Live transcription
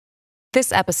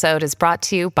This episode is brought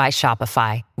to you by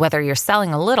Shopify. Whether you're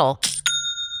selling a little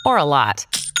or a lot,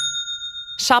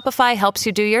 Shopify helps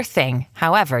you do your thing,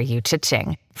 however you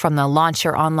cha-ching. From the launch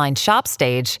your online shop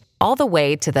stage, all the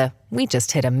way to the we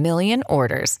just hit 1 million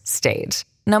orders stage.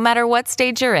 No matter what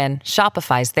stage you're in,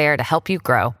 Shopify's there to help you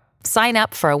grow. Sign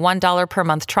up for a $1 per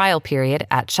month trial period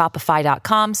at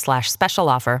shopify.com/special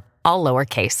offer, all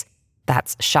lowercase.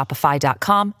 That's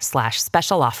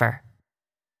shopify.com/special offer.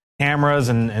 Cameras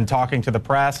and talking to the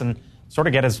press and sort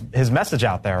of get his message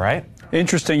out there, right?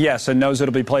 Interesting, yes, and knows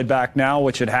it'll be played back now,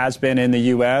 which it has been in the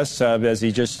U.S. As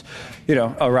he just,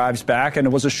 arrives back. And it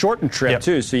was a shortened trip,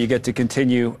 too, so you get to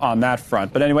continue on that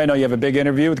front. But anyway, I know you have a big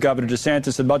interview with Governor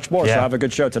DeSantis and much more, so have a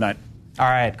good show tonight. All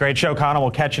right, great show, Connor. We'll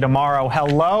catch you tomorrow.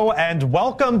 Hello and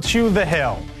welcome to the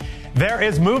Hill. There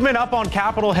is movement up on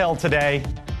Capitol Hill today,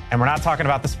 and we're not talking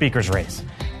about the speaker's race.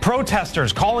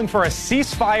 Protesters calling for a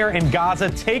ceasefire in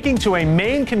Gaza taking to a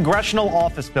main congressional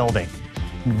office building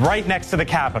right next to the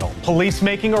Capitol. Police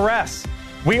making arrests.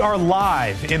 We are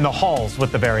live in the halls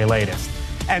with the very latest.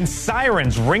 And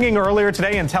sirens ringing earlier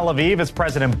today in Tel Aviv as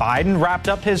President Biden wrapped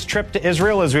up his trip to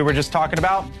Israel, as we were just talking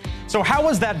about. So how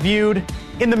was that viewed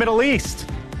in the Middle East?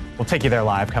 We'll take you there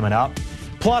live coming up.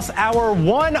 Plus our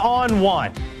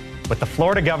one-on-one with the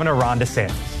Florida Governor, Ron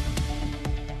DeSantis.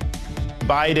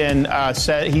 Biden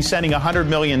said he's sending $100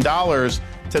 million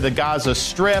to the Gaza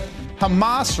Strip.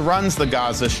 Hamas runs the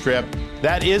Gaza Strip.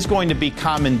 That is going to be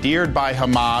commandeered by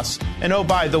Hamas. And oh,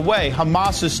 by the way,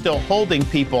 Hamas is still holding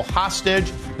people hostage.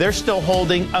 They're still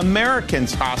holding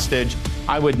Americans hostage.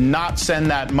 I would not send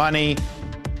that money.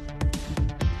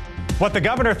 What the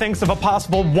governor thinks of a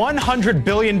possible $100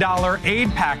 billion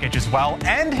aid package as well,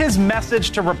 and his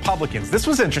message to Republicans. This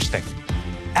was interesting,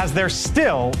 as there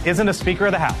still isn't a Speaker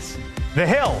of the House. The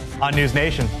Hill on News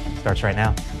Nation starts right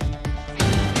now.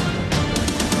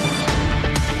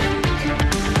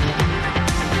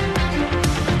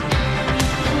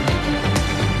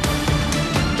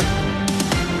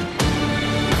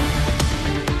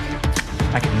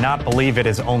 I cannot believe it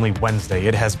is only Wednesday.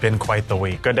 It has been quite the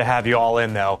week. Good to have you all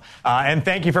in, though. And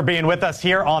thank you for being with us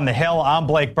here on The Hill. I'm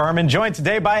Blake Berman, joined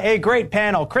today by a great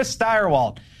panel. Chris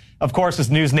Stirewalt, of course, is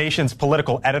News Nation's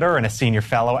political editor and a senior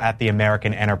fellow at the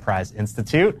American Enterprise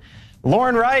Institute.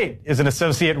 Lauren Wright is an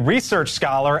associate research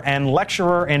scholar and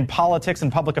lecturer in politics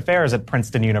and public affairs at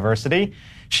Princeton University.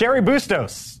 Cheri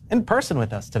Bustos, in person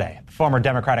with us today, former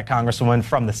Democratic Congresswoman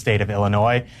from the state of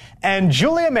Illinois. And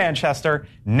Julia Manchester,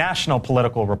 national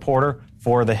political reporter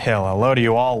for The Hill. Hello to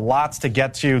you all. Lots to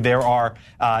get to. There are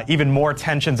even more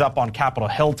tensions up on Capitol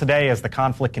Hill today as the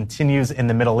conflict continues in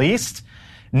the Middle East.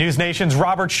 News Nation's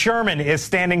Robert Sherman is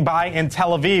standing by in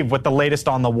Tel Aviv with the latest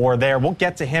on the war there. We'll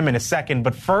get to him in a second.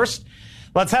 But first,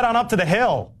 let's head on up to the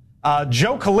Hill.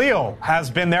 Joe Khalil has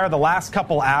been there the last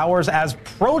couple hours as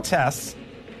protests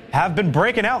have been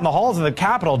breaking out in the halls of the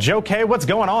Capitol. Joe K., what's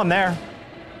going on there?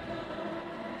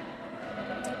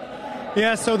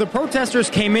 Yeah, so the protesters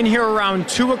came in here around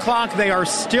 2 o'clock. They are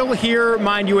still here,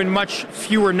 mind you, in much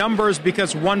fewer numbers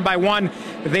because one by one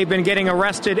they've been getting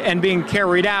arrested and being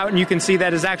carried out. And you can see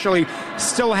that is actually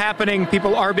still happening.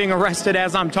 People are being arrested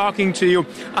as I'm talking to you.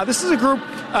 This is a group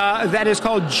that is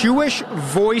called Jewish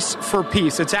Voice for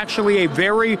Peace. It's actually a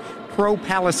very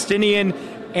pro-Palestinian,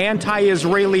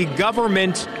 anti-Israeli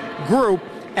government group.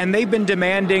 And they've been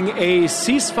demanding a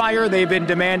ceasefire. They've been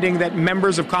demanding that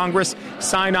members of Congress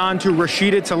sign on to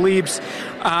Rashida Tlaib's,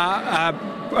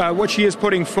 what she is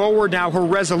putting forward now, her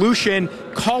resolution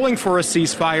calling for a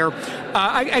ceasefire.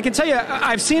 I can tell you,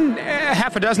 I've seen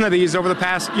half a dozen of these over the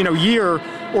past, year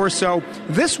or so.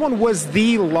 This one was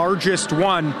the largest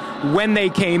one when they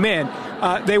came in.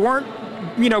 They weren't,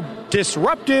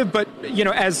 disruptive, but,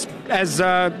 as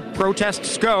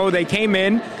protests go, they came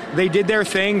in, they did their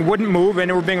thing, wouldn't move,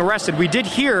 and were being arrested. We did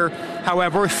hear,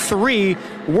 however, 3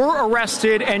 were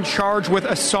arrested and charged with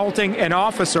assaulting an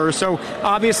officer. So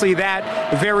obviously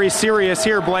that very serious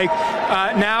here, Blake.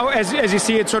 Now, as you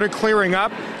see it sort of clearing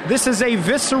up, this is a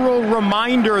visceral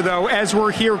reminder, though, as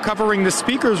we're here covering the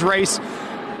speaker's race,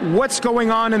 what's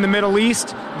going on in the Middle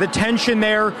East, the tension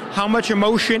there, how much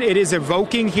emotion it is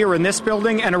evoking here in this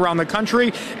building and around the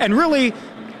country, and really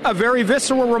a very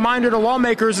visceral reminder to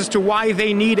lawmakers as to why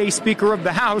they need a Speaker of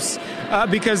the House,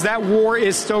 because that war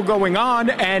is still going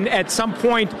on. And at some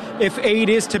point, if aid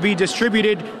is to be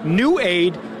distributed, new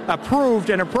aid approved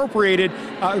and appropriated,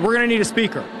 we're going to need a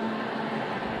Speaker.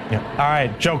 Yeah. All right,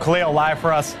 Joe Khalil live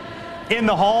for us in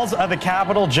the halls of the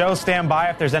Capitol. Joe, stand by.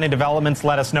 If there's any developments,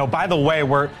 let us know. By the way,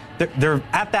 they're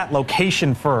at that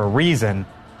location for a reason.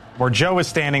 Where Joe is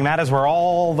standing, that is where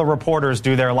all the reporters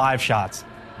do their live shots.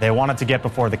 They wanted to get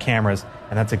before the cameras,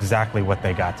 and that's exactly what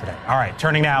they got today. All right,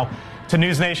 turning now to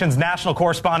News Nation's national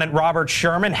correspondent Robert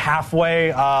Sherman, halfway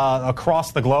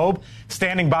across the globe,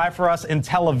 standing by for us in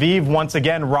Tel Aviv. Once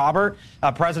again, Robert,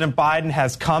 President Biden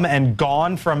has come and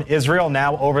gone from Israel,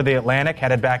 now over the Atlantic,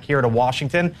 headed back here to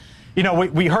Washington. You know,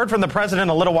 we heard from the president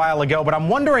a little while ago, but I'm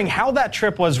wondering how that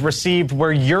trip was received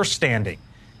where you're standing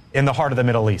in the heart of the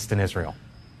Middle East in Israel.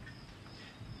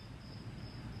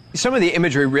 Some of the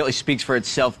imagery really speaks for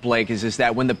itself, Blake, is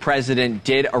that when the president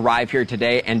did arrive here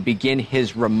today and begin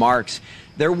his remarks,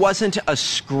 there wasn't a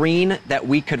screen that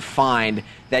we could find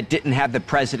that didn't have the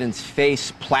president's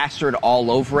face plastered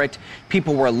all over it.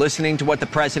 People were listening to what the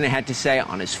president had to say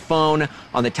on his phone,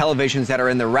 on the televisions that are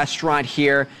in the restaurant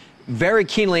here, very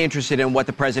keenly interested in what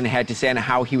the president had to say and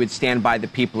how he would stand by the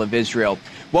people of Israel.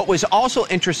 What was also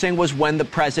interesting was when the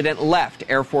president left.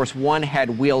 Air Force One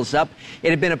had wheels up.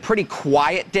 It had been a pretty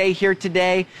quiet day here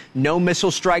today. No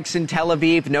missile strikes in Tel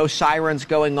Aviv, no sirens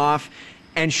going off.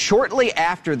 And shortly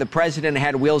after the president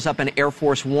had wheels up in Air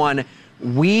Force One,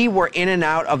 we were in and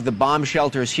out of the bomb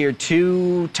shelters here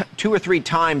two or three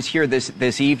times here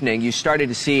this evening. You started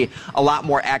to see a lot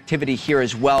more activity here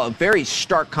as well. A very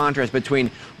stark contrast between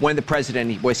when the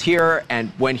president was here and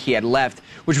when he had left,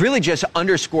 which really just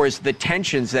underscores the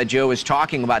tensions that Joe is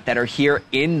talking about that are here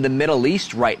in the Middle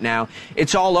East right now.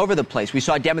 It's all over the place. We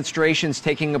saw demonstrations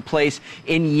taking place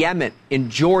in Yemen,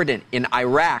 in Jordan, in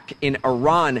Iraq, in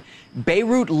Iran.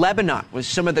 Beirut, Lebanon was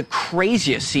some of the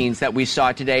craziest scenes that we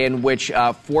saw today, in which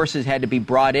forces had to be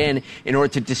brought in order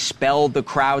to dispel the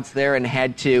crowds there and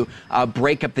had to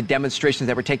break up the demonstrations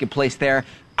that were taking place there.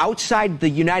 Outside the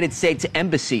United States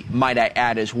Embassy, might I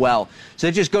add, as well. So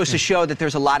it just goes to show that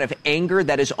there's a lot of anger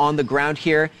that is on the ground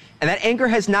here. And that anger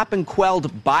has not been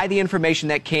quelled by the information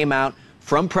that came out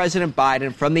from President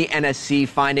Biden, from the NSC,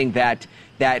 finding that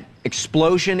that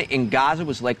explosion in Gaza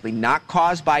was likely not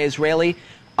caused by Israeli.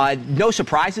 No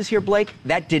surprises here, Blake.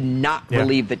 That did not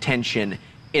relieve the tension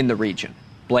in the region.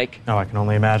 Blake? Oh, I can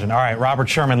only imagine. All right, Robert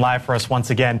Sherman live for us once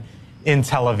again in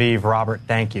Tel Aviv. Robert,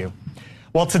 thank you.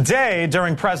 Well, today,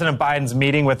 during President Biden's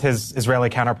meeting with his Israeli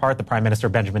counterpart, the Prime Minister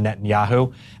Benjamin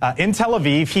Netanyahu, in Tel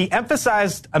Aviv, he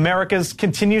emphasized America's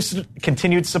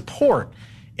continued support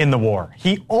in the war.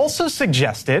 He also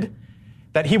suggested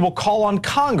that he will call on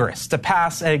Congress to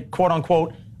pass a,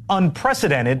 quote-unquote,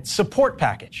 unprecedented support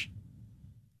package.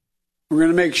 We're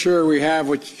going to make sure we have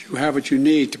what you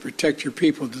need to protect your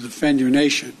people, to defend your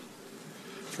nation.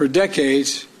 For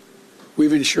decades,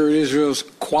 we've ensured Israel's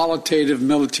qualitative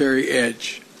military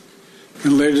edge.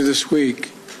 And later this week,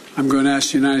 I'm going to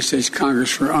ask the United States Congress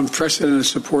for an unprecedented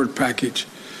support package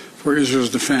for Israel's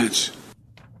defense.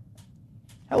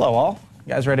 Hello, all.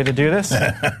 You guys ready to do this?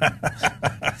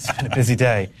 It's been a busy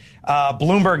day.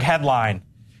 Bloomberg headline,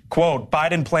 quote,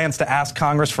 Biden plans to ask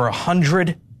Congress for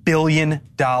 $100 billion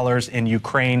in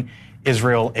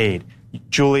Ukraine-Israel aid.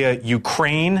 Julia,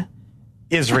 Ukraine,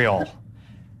 Israel.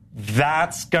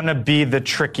 That's going to be the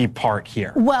tricky part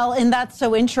here. Well, and that's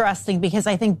so interesting because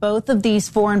I think both of these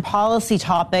foreign policy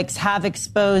topics have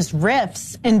exposed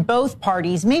rifts in both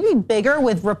parties, maybe bigger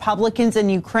with Republicans in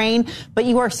Ukraine, but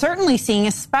you are certainly seeing,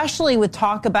 especially with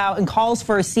talk about and calls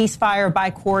for a ceasefire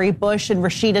by Cori Bush and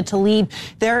Rashida Tlaib,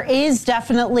 there is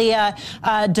definitely a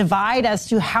divide as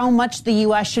to how much the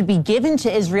U.S. should be given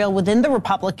to Israel within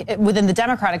the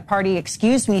Democratic Party,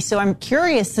 So I'm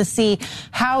curious to see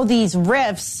how these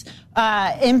rifts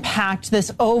impact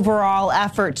this overall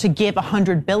effort to give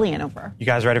 $100 billion over. You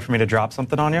guys ready for me to drop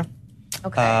something on you?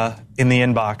 Okay. In the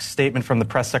inbox, statement from the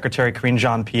press secretary, Karine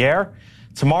Jean-Pierre.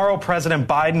 Tomorrow, President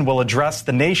Biden will address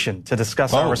the nation to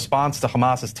discuss our response to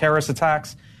Hamas's terrorist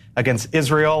attacks against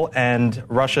Israel and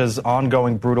Russia's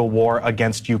ongoing brutal war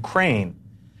against Ukraine.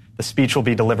 The speech will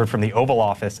be delivered from the Oval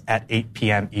Office at 8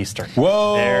 p.m. Eastern.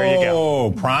 Whoa! There you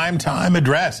go. Prime time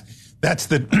address. That's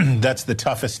the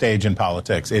toughest stage in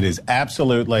politics. It is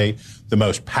absolutely the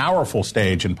most powerful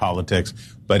stage in politics,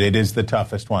 but it is the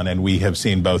toughest one. And we have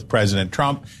seen both President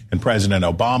Trump and President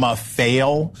Obama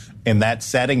fail in that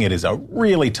setting. It is a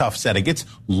really tough setting. It's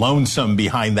lonesome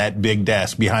behind that big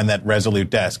desk, behind that resolute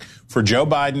desk. For Joe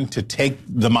Biden to take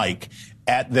the mic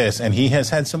at this, and he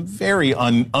has had some very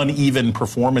uneven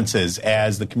performances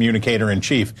as the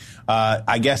communicator-in-chief.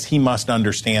 I guess he must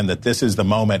understand that this is the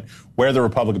moment where the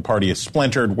Republican Party is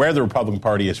splintered, where the Republican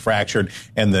Party is fractured,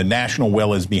 and the national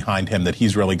will is behind him, that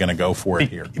he's really going to go for it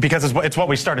here. Because it's what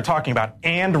we started talking about,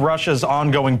 and Russia's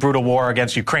ongoing brutal war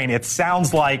against Ukraine. It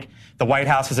sounds like the White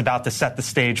House is about to set the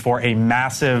stage for a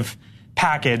massive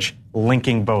package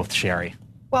linking both, Sherry.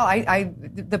 Well,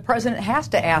 the president has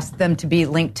to ask them to be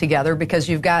linked together because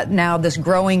you've got now this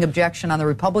growing objection on the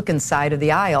Republican side of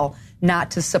the aisle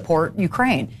not to support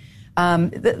Ukraine.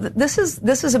 This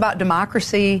is about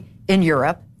democracy in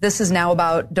Europe. This is now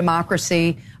about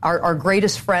democracy, our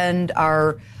greatest friend,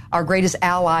 our greatest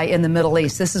ally in the Middle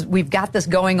East. We've got this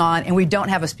going on, and we don't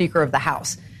have a Speaker of the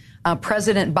House.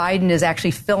 President Biden is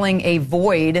actually filling a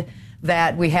void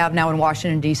that we have now in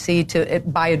Washington, D.C.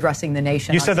 by addressing the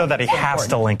nation. You said, though, that he has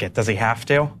to link it. Does he have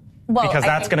to? Well, because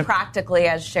I think practically,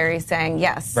 as Sherry's saying,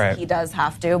 yes, right. He does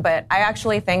have to. But I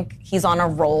actually think he's on a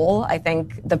roll. I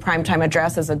think the primetime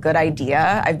address is a good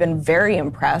idea. I've been very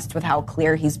impressed with how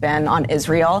clear he's been on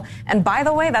Israel. And by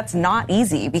the way, that's not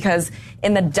easy, because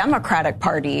in the Democratic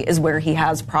Party is where he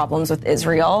has problems with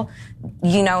Israel.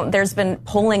 You know, there's been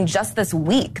polling just this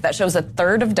week that shows a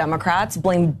third of Democrats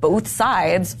blame both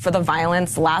sides for the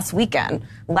violence last weekend.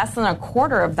 Less than a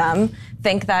quarter of them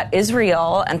think that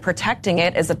Israel and protecting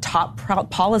it is a top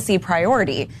policy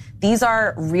priority. These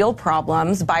are real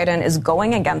problems. Biden is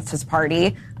going against his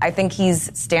party. I think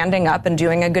he's standing up and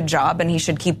doing a good job, and he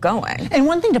should keep going. And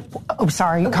one thing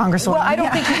sorry, Congresswoman. Well, I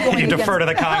don't think he's going you defer to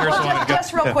the Congresswoman.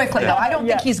 Just real quickly, though, I don't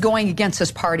think he's going against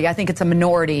his party. I think it's a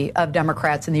minority of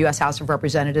Democrats in the U.S. House of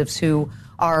Representatives who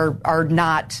are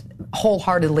not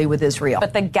wholeheartedly with Israel.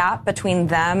 But the gap between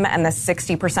them and the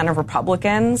 60% of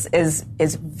Republicans is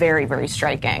very, very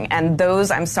striking. And those,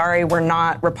 I'm sorry, were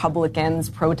not Republicans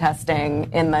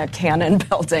protesting in the Cannon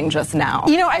building just now.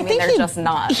 You know, I think they're just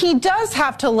not. He does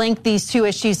have to link these two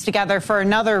issues together for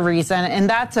another reason, and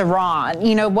that's Iran.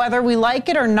 You know, whether we like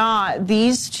it or not,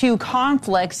 these two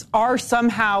conflicts are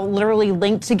somehow literally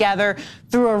linked together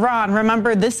through Iran.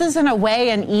 Remember, this isn't a way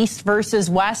an East versus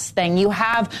West thing. You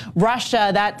have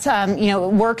Russia that,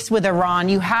 works with Iran.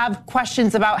 You have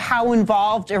questions about how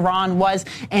involved Iran was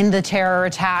in the terror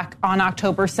attack on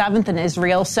October 7th in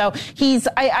Israel. So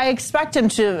I expect him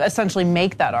to essentially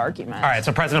make that argument. All right.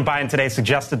 So President Biden today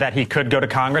suggested that he could go to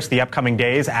Congress the upcoming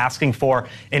days asking for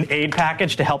an aid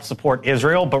package to help support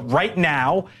Israel. But right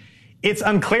now, it's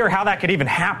unclear how that could even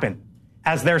happen,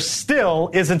 as there still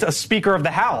isn't a Speaker of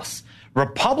the House.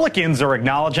 Republicans are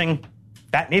acknowledging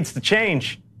that needs to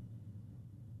change.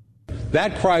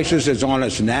 That crisis is on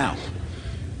us now.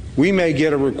 We may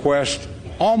get a request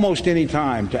almost any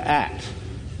time to act.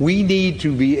 We need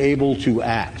to be able to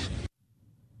act.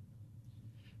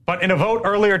 But in a vote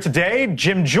earlier today,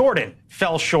 Jim Jordan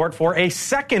fell short for a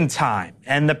second time,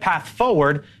 and the path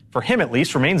forward, for him at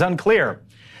least, remains unclear.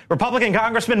 Republican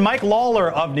Congressman Mike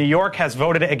Lawler of New York has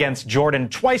voted against Jordan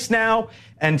twice now,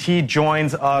 and he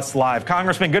joins us live.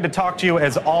 Congressman, good to talk to you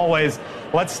as always.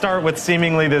 Let's start with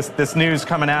seemingly this news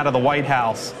coming out of the White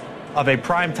House of a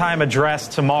primetime address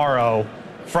tomorrow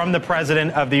from the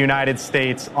President of the United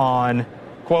States on,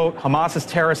 quote, Hamas's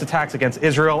terrorist attacks against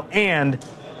Israel and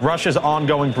Russia's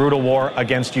ongoing brutal war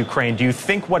against Ukraine. Do you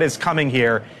think what is coming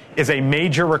here is a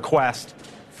major request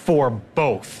for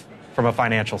both from a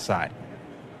financial side?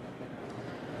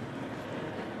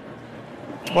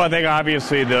 Well, I think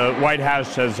obviously the White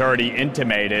House has already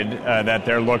intimated that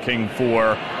they're looking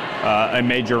for a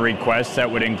major request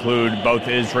that would include both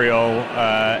Israel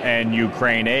and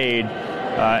Ukraine aid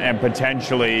and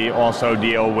potentially also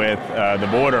deal with the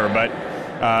border.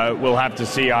 But we'll have to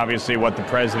see, obviously, what the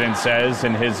president says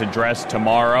in his address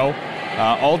tomorrow.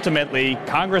 Ultimately,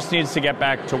 Congress needs to get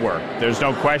back to work. There's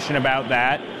no question about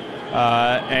that.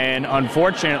 And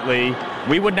unfortunately,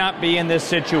 we would not be in this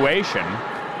situation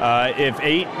if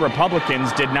 8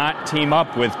 Republicans did not team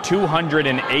up with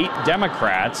 208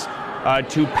 Democrats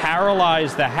to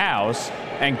paralyze the House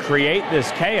and create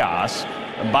this chaos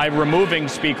by removing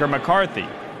Speaker McCarthy.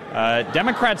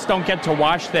 Democrats don't get to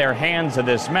wash their hands of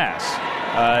this mess.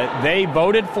 They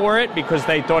voted for it because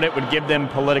they thought it would give them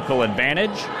political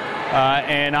advantage.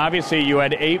 And obviously you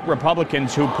had 8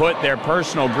 Republicans who put their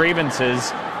personal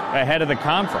grievances ahead of the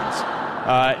conference.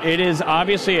 It is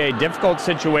obviously a difficult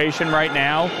situation right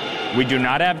now. We do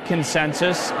not have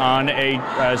consensus on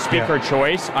a speaker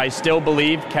choice. I still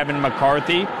believe Kevin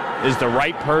McCarthy is the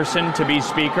right person to be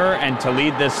speaker and to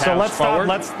lead this House forward.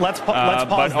 Let's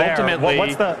pause there. Ultimately,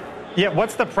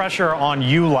 what's the pressure on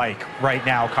you like right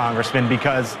now, Congressman?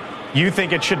 Because you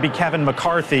think it should be Kevin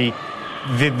McCarthy.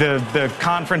 The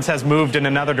conference has moved in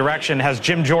another direction. Has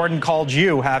Jim Jordan called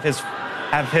you? Have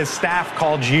his staff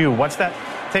called you? What's that?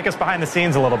 Take us behind the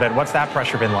scenes a little bit. What's that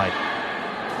pressure been like?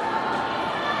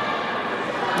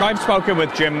 I've spoken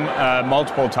with Jim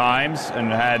multiple times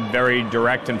and had very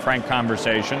direct and frank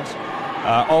conversations.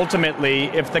 Ultimately,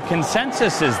 if the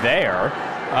consensus is there,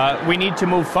 we need to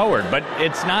move forward, but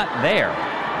it's not there.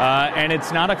 And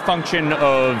it's not a function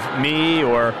of me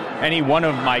or any one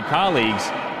of my colleagues.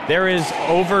 There is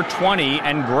over 20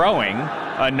 and growing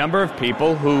a number of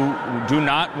people who do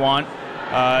not want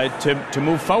to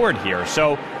move forward here.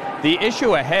 So the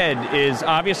issue ahead is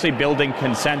obviously building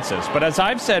consensus. But as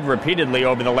I've said repeatedly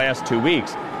over the last 2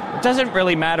 weeks, it doesn't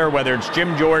really matter whether it's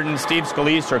Jim Jordan, Steve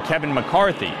Scalise, or Kevin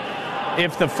McCarthy.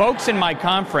 If the folks in my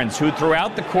conference who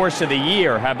throughout the course of the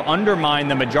year have undermined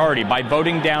the majority by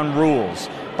voting down rules,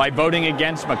 by voting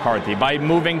against McCarthy, by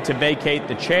moving to vacate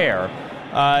the chair,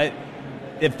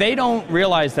 if they don't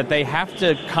realize that they have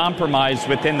to compromise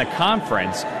within the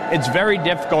conference, it's very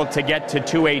difficult to get to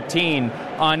 218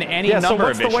 on any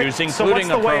number of issues, including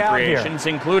appropriations,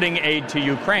 including aid to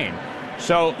Ukraine.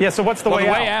 So what's the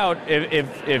way out?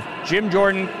 If Jim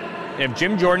Jordan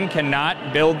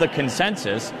cannot build the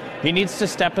consensus, he needs to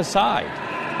step aside.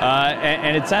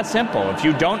 And it's that simple. If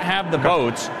you don't have the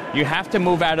votes, you have to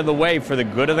move out of the way for the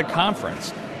good of the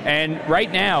conference. And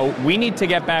right now, we need to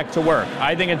get back to work.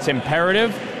 I think it's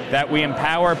imperative that we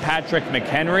empower Patrick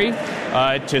McHenry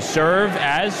to serve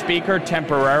as Speaker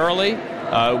temporarily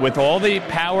with all the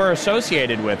power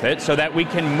associated with it so that we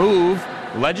can move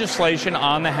legislation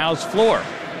on the House floor.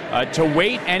 To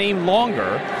wait any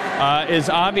longer is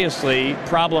obviously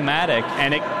problematic,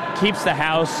 and it keeps the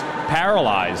House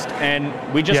paralyzed, and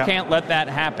we just can't let that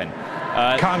happen.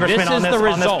 Congressman, on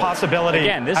this possibility.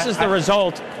 Again, this is the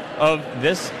result of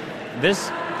this.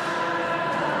 This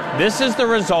is the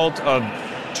result of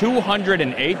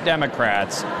 208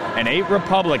 Democrats and 8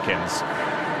 Republicans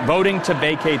voting to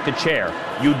vacate the chair.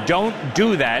 You don't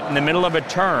do that in the middle of a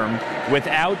term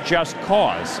without just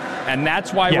cause, and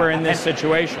that's why we're in this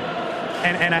situation.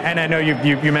 And I know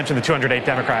you mentioned the 208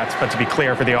 Democrats, but to be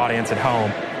clear for the audience at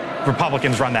home,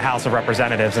 Republicans run the House of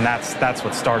Representatives, and that's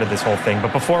what started this whole thing.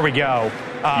 But before we go,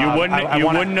 you would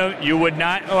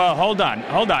not. Hold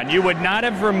on. You would not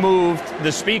have removed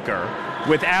the Speaker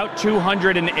without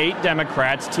 208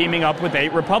 Democrats teaming up with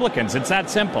 8 Republicans. It's that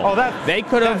simple. They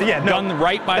could have done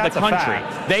right by the country.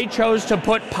 They chose to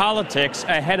put politics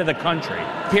ahead of the country.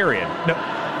 Period. No,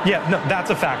 that's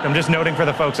a fact. I'm just noting for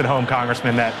the folks at home,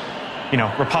 Congressman, that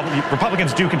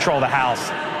Republicans do control the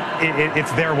House.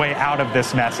 It's their way out of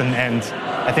this mess, and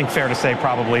I think fair to say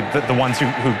probably the ones who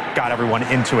got everyone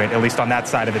into it, at least on that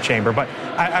side of the chamber. But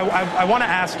I want to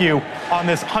ask you on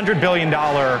this $100 billion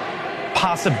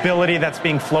possibility that's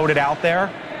being floated out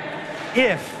there,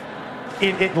 if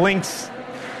it links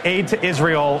aid to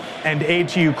Israel and aid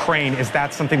to Ukraine, is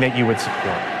that something that you would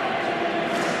support?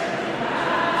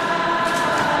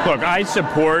 Look, I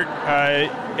support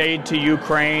aid to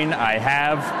Ukraine. I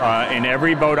have in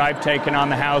every vote I've taken on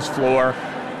the House floor.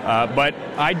 But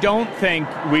I don't think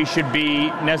we should be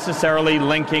necessarily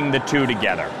linking the two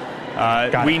together.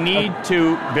 We need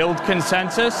to build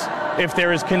consensus. If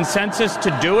there is consensus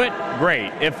to do it,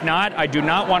 great. If not, I do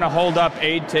not want to hold up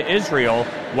aid to Israel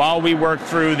while we work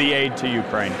through the aid to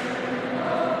Ukraine.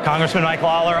 Congressman Mike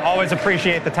Lawler, always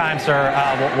appreciate the time, sir.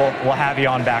 We'll have you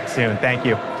on back soon. Thank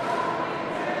you.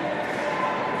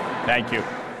 Thank you.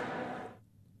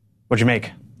 What'd you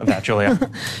make of that, Julia?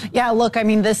 Yeah, look, I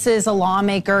mean, this is a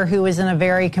lawmaker who is in a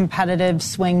very competitive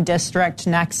swing district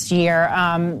next year.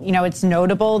 It's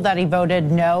notable that he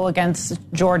voted no against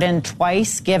Jordan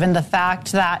twice, given the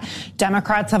fact that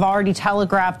Democrats have already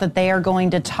telegraphed that they are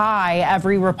going to tie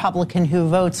every Republican who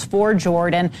votes for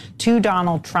Jordan to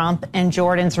Donald Trump and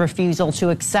Jordan's refusal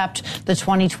to accept the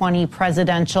 2020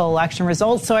 presidential election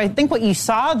results. So I think what you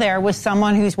saw there was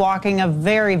someone who's walking a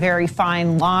very, very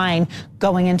fine line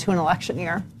going into an election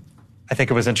year. I think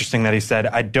it was interesting that he said,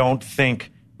 I don't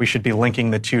think we should be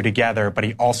linking the two together, but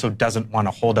he also doesn't want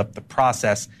to hold up the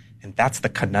process. And that's the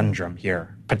conundrum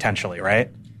here, potentially, right?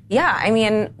 Yeah, I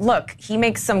mean, look, he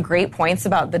makes some great points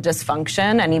about the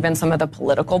dysfunction and even some of the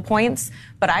political points,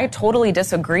 but I totally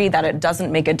disagree that it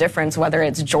doesn't make a difference whether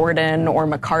it's Jordan or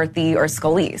McCarthy or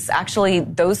Scalise. Actually,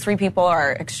 those 3 people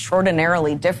are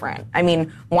extraordinarily different. I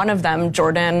mean, one of them,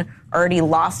 Jordan, already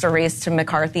lost a race to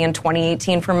McCarthy in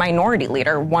 2018 for minority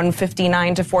leader,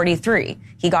 159 to 43.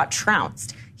 He got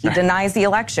trounced. He denies the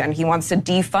election. He wants to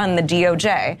defund the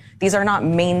DOJ. These are not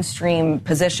mainstream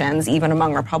positions, even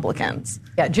among Republicans.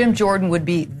 Yeah, Jim Jordan would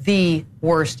be the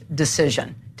worst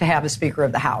decision to have as Speaker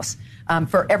of the House.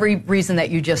 For every reason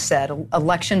that you just said,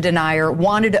 election denier,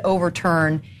 wanted to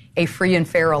overturn a free and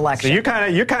fair election. So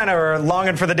you kind of are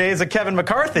longing for the days of Kevin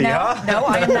McCarthy, huh? No,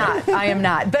 I am not. I am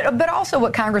not. But also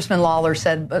what Congressman Lawler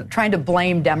said, trying to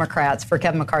blame Democrats for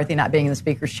Kevin McCarthy not being in the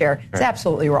Speaker's chair, is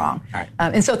absolutely wrong. Right.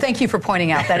 And so thank you for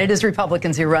pointing out that it is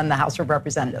Republicans who run the House of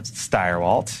Representatives.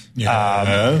 Stirewalt.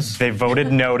 Yes. They voted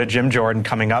no to Jim Jordan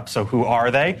coming up, so who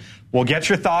are they? We'll get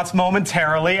your thoughts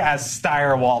momentarily as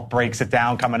Stirewalt breaks it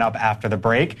down coming up after the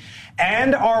break.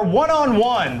 And our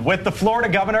one-on-one with the Florida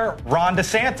Governor, Ron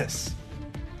DeSantis.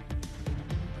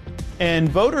 and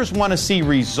voters want to see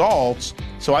results.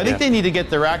 So I think they need to get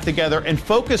their act together and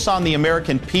focus on the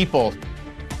American people.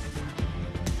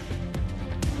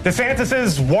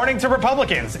 DeSantis' warning to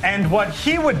Republicans and what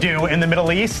he would do in the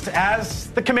Middle East as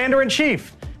the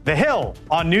commander-in-chief. The Hill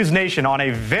on News Nation on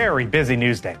a very busy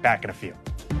news day. Back in a few.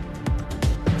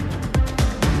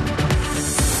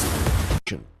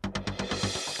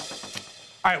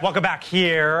 All right, welcome back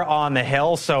here on the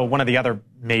Hill. So one of the other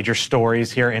major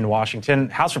stories here in Washington,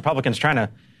 House Republicans trying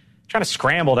to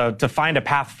scramble to find a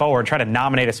path forward, try to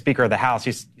nominate a Speaker of the House.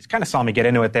 You kind of saw me get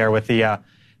into it there with the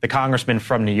congressman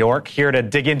from New York. Here to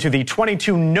dig into the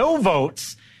 22 no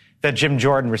votes that Jim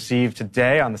Jordan received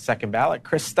today on the second ballot,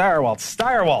 Chris Stirewalt.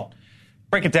 Stirewalt,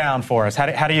 break it down for us.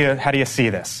 How do you see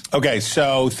this? Okay,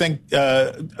 so think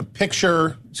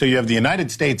picture. So you have the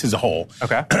United States as a whole.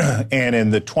 Okay, and in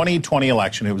the 2020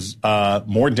 election, it was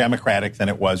more Democratic than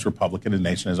it was Republican in the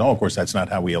nation as a whole. Of course, that's not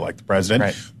how we elect the president,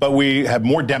 right. But we have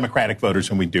more Democratic voters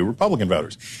than we do Republican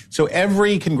voters. So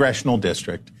every congressional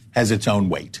district has its own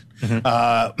weight.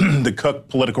 Mm-hmm. The Cook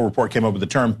Political Report came up with the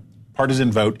term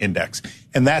partisan vote index,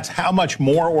 and that's how much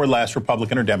more or less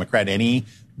Republican or Democrat any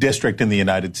district in the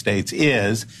United States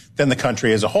is than the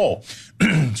country as a whole.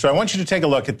 So I want you to take a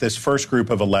look at this first group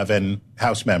of 11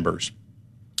 House members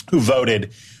who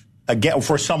voted again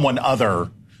for someone other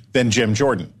than Jim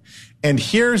Jordan. And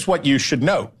here's what you should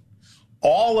note.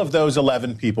 All of those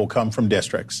 11 people come from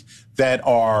districts that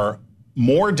are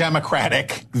more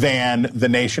Democratic than the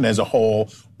nation as a whole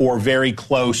or very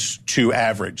close to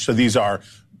average. So these are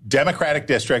Democratic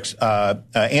districts,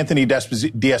 Anthony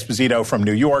D'Esposito from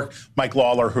New York, Mike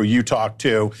Lawler, who you talked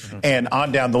to, and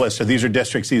on down the list. So these are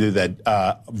districts either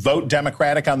that vote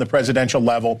Democratic on the presidential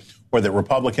level or that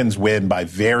Republicans win by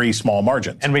very small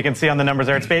margins. And we can see on the numbers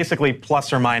there, it's basically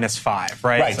plus or minus 5,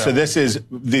 right? Right. So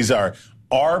these are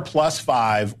R plus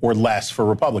 5 or less for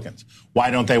Republicans. Why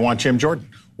don't they want Jim Jordan?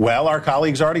 Well, our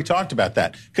colleagues already talked about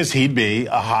that because he'd be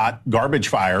a hot garbage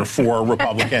fire for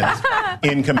Republicans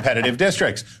in competitive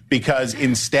districts because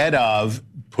instead of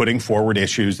putting forward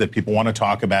issues that people want to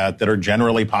talk about that are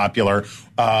generally popular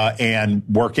and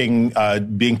working,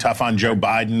 being tough on Joe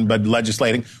Biden, but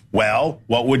legislating, well,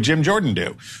 what would Jim Jordan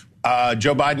do?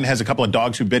 Joe Biden has a couple of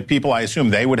dogs who bit people. I assume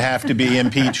they would have to be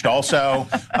impeached also.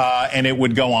 And it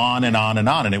would go on and on and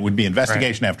on. And it would be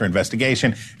investigation after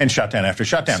investigation and shutdown after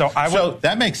shutdown. So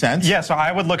that makes sense. Yeah, so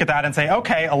I would look at that and say,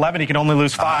 okay, 11, you can only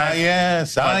lose 5.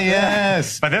 Yes.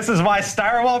 But this is why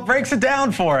Stirewalt breaks it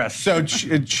down for us. So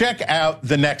check out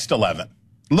the next 11.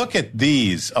 Look at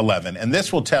these 11. And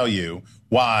this will tell you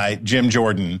why Jim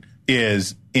Jordan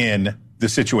is in the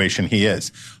situation he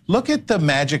is. Look at the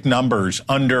magic numbers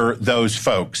under those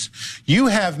folks. You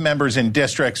have members in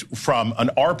districts from an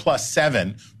R plus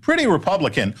 7, pretty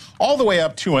Republican, all the way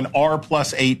up to an R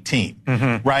plus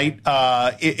 18, right?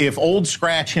 If Old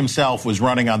Scratch himself was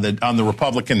running on the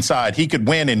Republican side, he could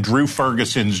win in Drew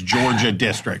Ferguson's Georgia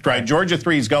district, right? Georgia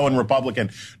 3 is going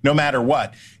Republican no matter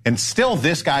what. And still,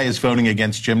 this guy is voting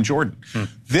against Jim Jordan.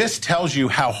 This tells you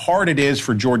how hard it is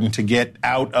for Jordan to get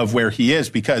out of where he is,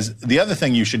 because the other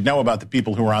thing you should know about the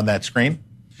people who are on that screen,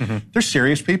 they're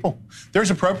serious people. There's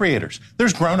appropriators.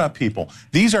 There's grown-up people.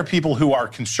 These are people who are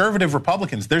conservative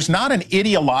Republicans. There's not an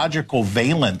ideological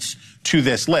valence to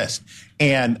this list.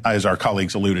 And as our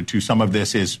colleagues alluded to, some of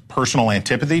this is personal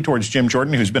antipathy towards Jim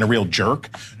Jordan, who's been a real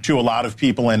jerk to a lot of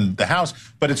people in the House.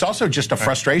 But it's also just a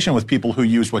frustration with people who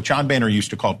use what John Boehner used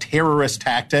to call terrorist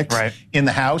tactics in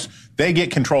the House. They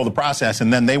get control of the process,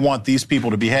 and then they want these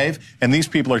people to behave. And these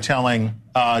people are telling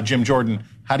Jim Jordan,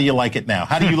 how do you like it now?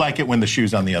 How do you like it when the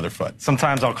shoe's on the other foot?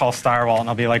 Sometimes I'll call Stirewalt and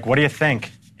I'll be like, what do you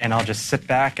think? And I'll just sit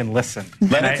back and listen.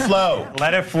 Let it flow.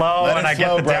 Let it flow. Let and it I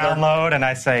flow, get the download and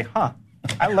I say,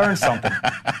 I learned something.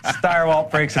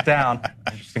 Stirewalt breaks it down.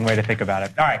 Interesting way to think about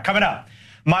it. All right, coming up,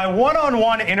 my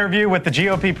one-on-one interview with the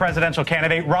GOP presidential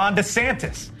candidate, Ron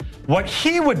DeSantis. What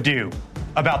he would do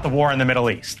about the war in the Middle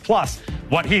East. Plus,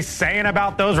 what he's saying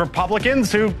about those Republicans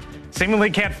who seemingly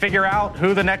can't figure out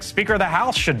who the next Speaker of the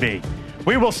House should be.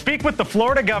 We will speak with the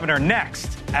Florida governor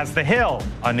next as The Hill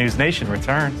on News Nation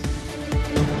returns.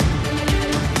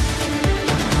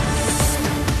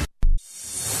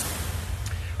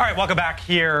 All right, welcome back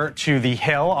here to The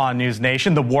Hill on News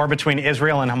Nation. The war between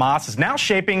Israel and Hamas is now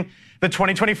shaping the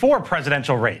 2024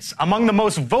 presidential race. Among the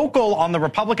most vocal on the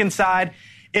Republican side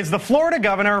is the Florida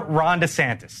governor, Ron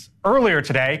DeSantis. Earlier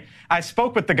today, I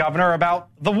spoke with the governor about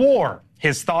the war,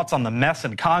 his thoughts on the mess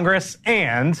in Congress,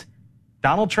 and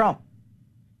Donald Trump.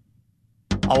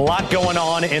 A lot going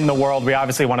on in the world. We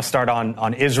obviously want to start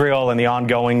on Israel and the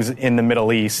ongoings in the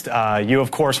Middle East. You,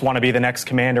 of course, want to be the next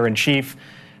commander-in-chief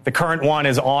The current one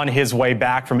is on his way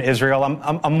back from Israel.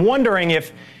 I'm wondering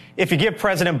if you give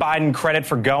President Biden credit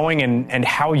for going and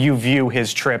how you view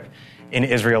his trip in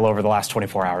Israel over the last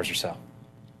 24 hours or so.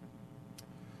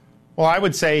 Well, I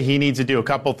would say he needs to do a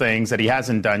couple things that he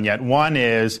hasn't done yet. One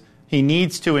is he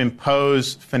needs to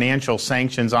impose financial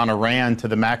sanctions on Iran to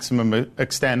the maximum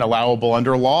extent allowable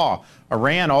under law.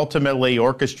 Iran ultimately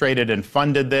orchestrated and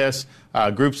funded this.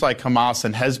 Groups like Hamas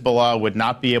and Hezbollah would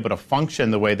not be able to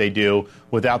function the way they do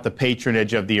without the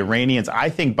patronage of the Iranians. I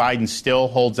think Biden still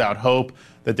holds out hope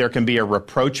that there can be a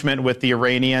rapprochement with the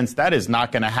Iranians. That is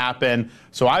not going to happen.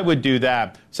 So I would do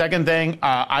that. Second thing,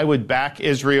 I would back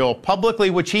Israel publicly,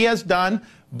 which he has done.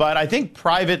 But I think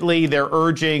privately they're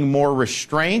urging more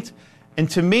restraint. And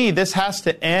to me, this has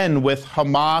to end with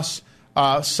Hamas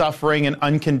suffering an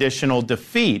unconditional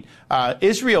defeat.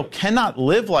 Israel cannot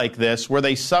live like this, where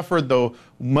they suffered the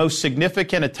most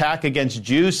significant attack against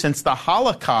Jews since the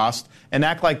Holocaust, and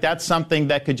act like that's something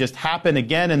that could just happen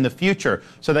again in the future.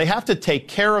 So they have to take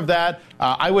care of that.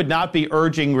 I would not be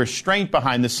urging restraint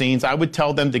behind the scenes. I would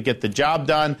tell them to get the job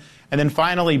done. And then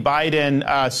finally,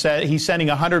 Biden said he's sending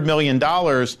 $100 million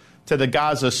to the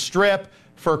Gaza Strip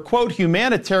for, quote,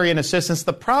 humanitarian assistance.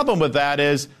 The problem with that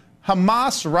is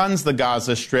Hamas runs the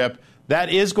Gaza Strip. That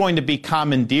is going to be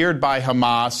commandeered by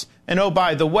Hamas. And oh,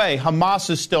 by the way, Hamas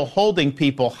is still holding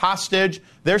people hostage.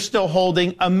 They're still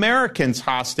holding Americans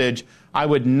hostage. I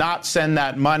would not send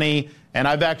that money. And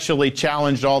I've actually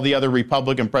challenged all the other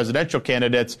Republican presidential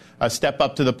candidates step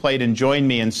up to the plate and join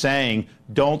me in saying,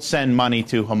 don't send money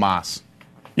to Hamas.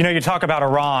 You know, you talk about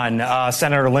Iran.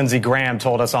 Senator Lindsey Graham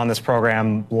told us on this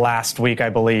program last week, I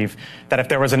believe, that if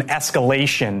there was an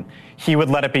escalation, he would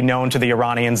let it be known to the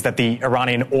Iranians that the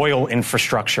Iranian oil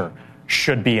infrastructure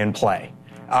should be in play.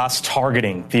 Us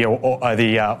targeting the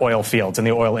oil fields and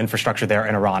the oil infrastructure there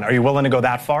in Iran. Are you willing to go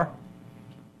that far?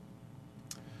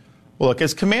 Well, look,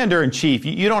 as commander-in-chief,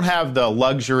 you don't have the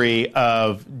luxury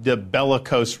of the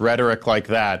bellicose rhetoric like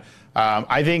that.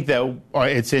 I think that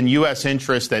it's in U.S.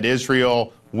 interest that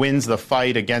Israel wins the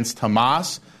fight against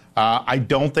Hamas. I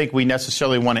don't think we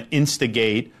necessarily want to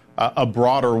instigate a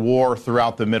broader war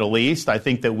throughout the Middle East. I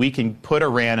think that we can put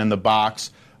Iran in the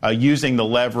box using the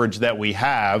leverage that we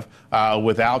have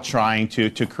without trying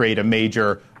to create a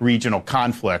major regional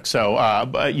conflict.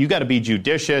 So you got to be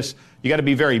judicious. You got to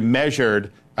be very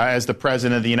measured as the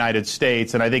president of the United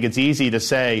States. And I think it's easy to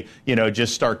say,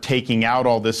 just start taking out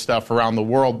all this stuff around the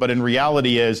world. But in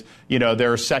reality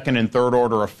there are second and third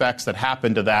order effects that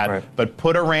happen to that. Right. But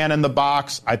put Iran in the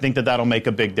box. I think that'll make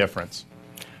a big difference.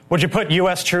 Would you put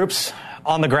U.S. troops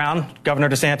on the ground, Governor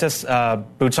DeSantis,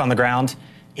 boots on the ground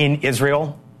in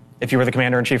Israel if you were the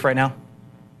commander-in-chief right now?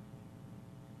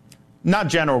 Not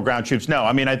general ground troops, no.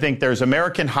 I mean, I think there's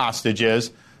American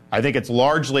hostages. I think it's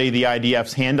largely the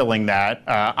IDF's handling that.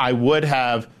 I would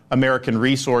have American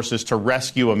resources to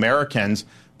rescue Americans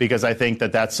because I think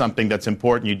that that's something that's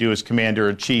important you do as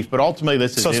commander-in-chief. But ultimately,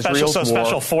 this is Israel's war. So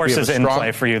special forces in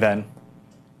play for you then?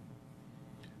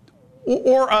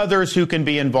 Or others who can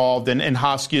be involved in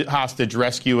hostage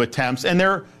rescue attempts. And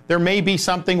there may be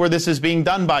something where this is being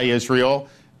done by Israel,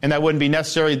 and that wouldn't be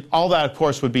necessary. All that, of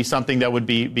course, would be something that would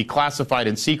be classified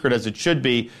in secret, as it should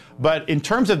be. But in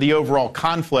terms of the overall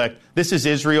conflict, this is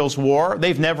Israel's war.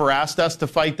 They've never asked us to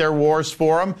fight their wars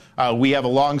for them. We have a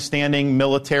longstanding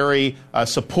military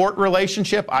support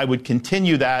relationship. I would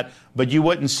continue that, but you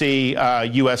wouldn't see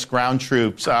U.S. ground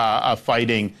troops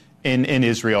fighting in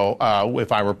Israel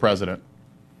if I were president.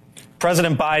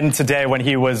 President Biden today, when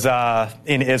he was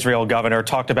in Israel, Governor,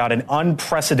 talked about an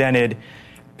unprecedented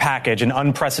package, an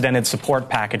unprecedented support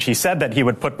package. He said that he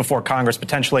would put before Congress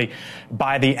potentially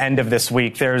by the end of this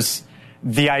week. There's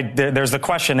the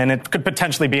question, and it could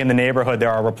potentially be in the neighborhood. There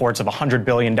are reports of $100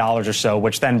 billion or so,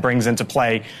 which then brings into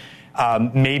play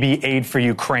maybe aid for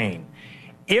Ukraine.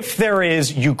 If there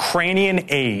is Ukrainian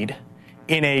aid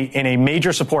in a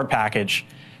major support package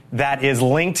that is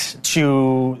linked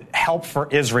to help for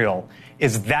Israel,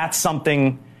 is that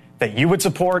something that you would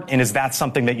support, and is that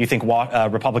something that you think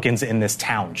Republicans in this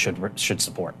town should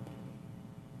support?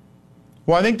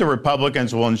 Well, I think the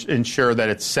Republicans will ensure that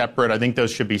it's separate. I think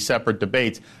those should be separate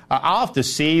debates. I'll have to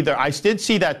see. I did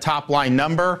see that top line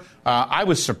number. I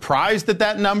was surprised at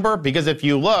that number because if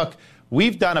you look,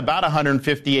 we've done about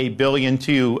 $158 billion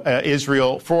to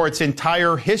Israel for its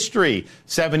entire history,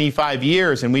 75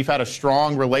 years, and we've had a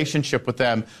strong relationship with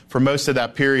them for most of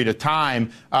that period of time.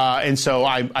 And so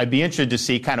I'd be interested to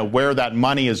see kind of where that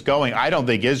money is going. I don't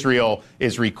think Israel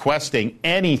is requesting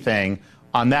anything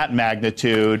on that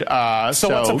magnitude. So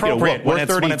what's appropriate when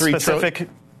it's specific?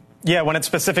 Yeah, when it's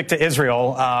specific to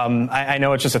Israel, I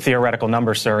know it's just a theoretical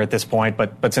number, sir, at this point.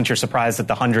 But since you're surprised at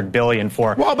the $100 billion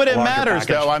for but it package. matters,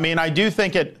 though. I mean, I do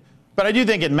think it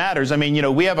matters. I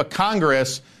mean, we have a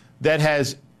Congress that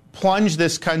has plunged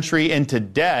this country into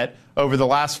debt over the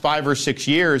last 5 or 6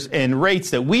 years in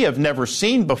rates that we have never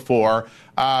seen before,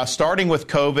 starting with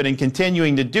COVID and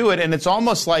continuing to do it. And it's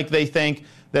almost like they think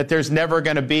that there's never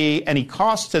going to be any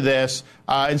cost to this.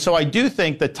 And so I do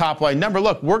think the top line number,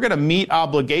 look, we're going to meet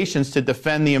obligations to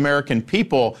defend the American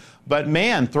people. But,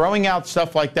 man, throwing out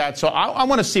stuff like that. So I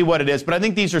want to see what it is. But I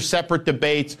think these are separate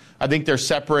debates. I think they're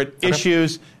separate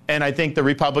issues. And I think the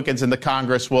Republicans in the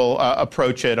Congress will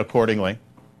approach it accordingly.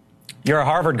 You're a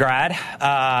Harvard grad,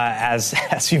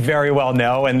 as you very well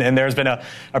know, and there's been a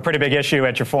pretty big issue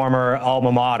at your former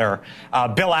alma mater.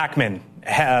 Bill Ackman,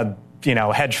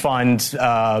 hedge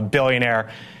fund billionaire,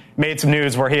 made some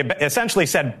news where he essentially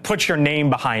said, put your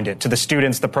name behind it to the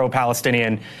students, the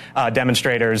pro-Palestinian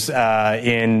demonstrators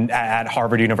at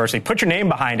Harvard University. Put your name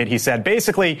behind it, he said,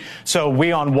 basically, so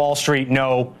we on Wall Street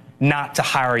know not to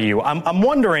hire you. I'm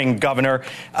wondering, Governor,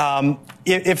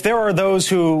 if there are those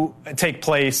who take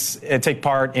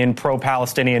part in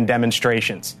pro-Palestinian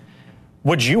demonstrations,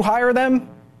 would you hire them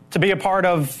to be a part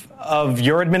of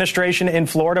your administration in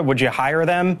Florida? Would you hire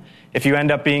them if you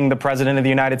end up being the president of the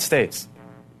United States?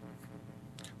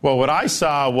 Well, what I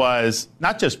saw was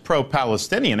not just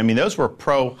pro-Palestinian. I mean, those were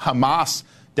pro-Hamas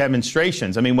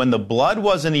demonstrations. I mean, when the blood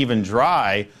wasn't even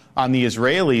dry on the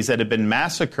Israelis that had been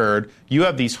massacred, you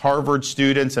have these Harvard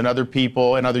students and other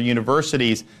people and other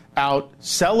universities out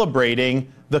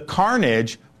celebrating the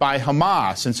carnage by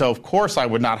Hamas. And so, of course, I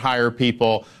would not hire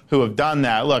people who have done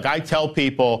that. Look, I tell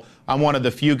people I'm one of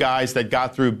the few guys that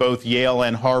got through both Yale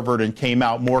and Harvard and came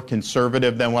out more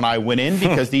conservative than when I went in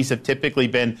because these have typically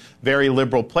been very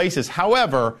liberal places.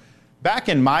 However, back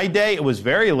in my day, it was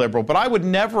very liberal, but I would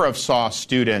never have saw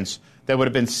students that would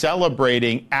have been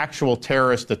celebrating actual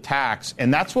terrorist attacks.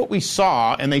 And that's what we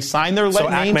saw, and they signed their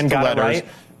names to letters.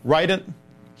 Right.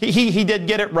 He did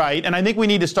get it right, and I think we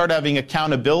need to start having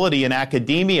accountability in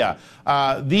academia.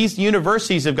 These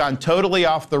universities have gone totally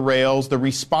off the rails. The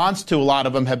response to a lot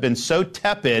of them have been so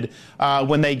tepid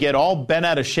when they get all bent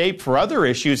out of shape for other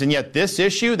issues, and yet this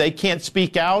issue, they can't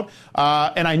speak out.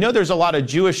 And I know there's a lot of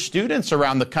Jewish students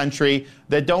around the country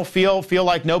that don't feel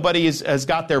like nobody has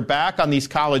got their back on these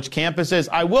college campuses.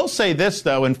 I will say this,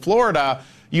 though, in Florida,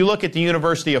 you look at the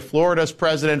University of Florida's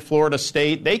president, Florida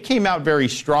State, they came out very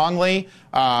strongly,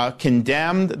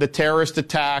 condemned the terrorist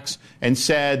attacks, and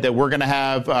said that we're going to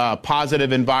have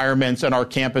positive environments on our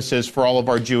campuses for all of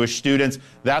our Jewish students.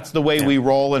 That's the way we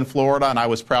roll in Florida, and I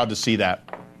was proud to see that.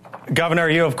 Governor,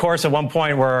 you, of course, at one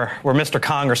point were Mr.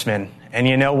 Congressman, and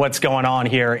you know what's going on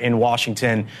here in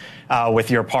Washington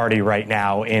with your party right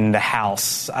now in the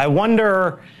House. I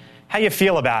wonder how you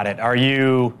feel about it. Are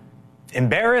you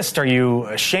embarrassed? Are you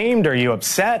ashamed? Are you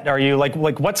upset? Are you like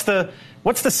what's the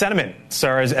sentiment,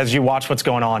 sir, as you watch what's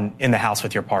going on in the House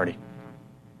with your party?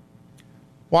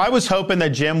 Well, I was hoping that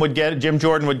Jim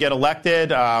Jordan would get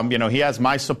elected. He has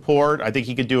my support. I think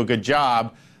he could do a good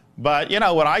job. But,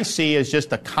 what I see is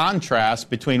just a contrast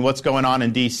between what's going on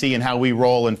in D.C. and how we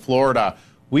roll in Florida.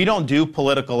 We don't do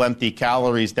political empty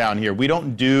calories down here. We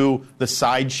don't do the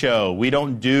sideshow. We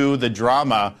don't do the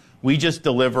drama. We just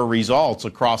deliver results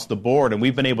across the board, and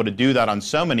we've been able to do that on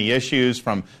so many issues,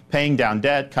 from paying down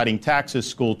debt, cutting taxes,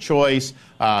 school choice,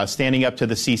 standing up to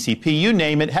the CCP, you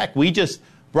name it. Heck, we just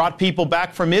brought people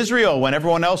back from Israel when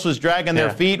everyone else was dragging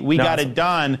their feet. We got it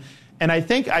done. And I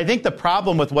think the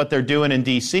problem with what they're doing in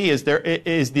D.C. is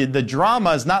the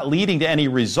drama is not leading to any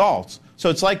results.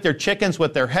 So it's like they're chickens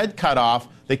with their head cut off.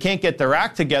 They can't get their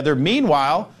act together.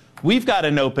 Meanwhile, we've got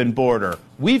an open border.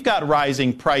 We've got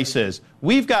rising prices.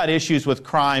 We've got issues with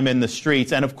crime in the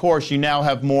streets. And, of course, you now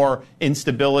have more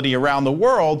instability around the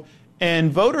world.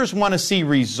 And voters want to see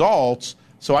results.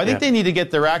 So I think they need to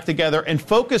get their act together and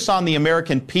focus on the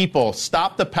American people.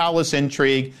 Stop the palace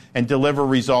intrigue and deliver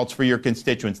results for your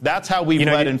constituents. That's how we've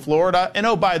led in Florida. And,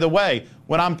 oh, by the way,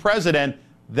 when I'm president,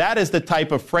 that is the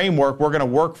type of framework we're going to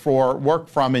work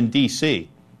from in D.C.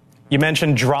 You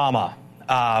mentioned drama.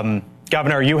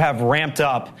 Governor, you have ramped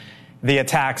up the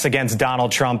attacks against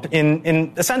Donald Trump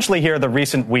in essentially here the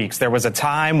recent weeks. There was a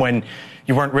time when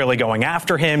you weren't really going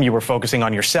after him. You were focusing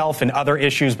on yourself and other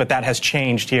issues, but that has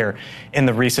changed here in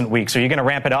the recent weeks. Are you going to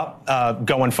ramp it up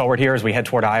going forward here as we head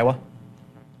toward Iowa?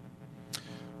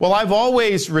 Well, I've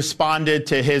always responded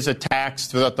to his attacks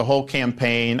throughout the whole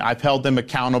campaign. I've held him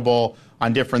accountable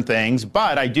on different things.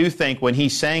 But I do think when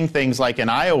he's saying things like in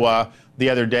Iowa the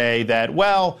other day that,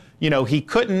 well, he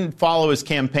couldn't follow his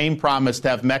campaign promise to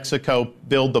have Mexico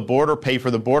build the border, pay for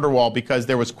the border wall, because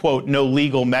there was, quote, no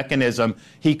legal mechanism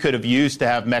he could have used to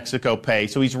have Mexico pay.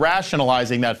 So he's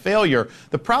rationalizing that failure.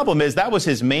 The problem is that was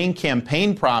his main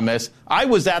campaign promise. I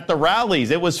was at the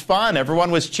rallies. It was fun. Everyone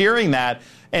was cheering that.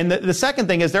 And the second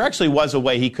thing is there actually was a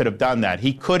way he could have done that.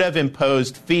 He could have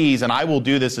imposed fees, and I will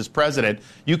do this as president.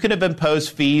 You could have imposed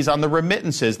fees on the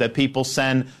remittances that people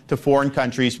send to foreign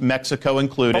countries, Mexico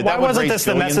included. But why wasn't this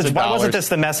the message? Why wasn't this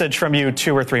the message from you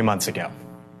 2 or 3 months ago?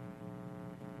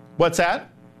 What's that?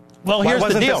 Well, here's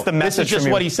the deal. This is just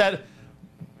what he said.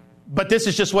 But this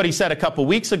is just what he said a couple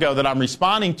weeks ago that I'm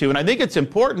responding to. And I think it's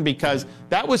important because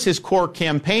that was his core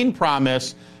campaign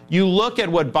promise. You look at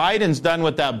what Biden's done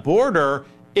with that border.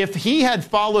 If he had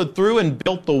followed through and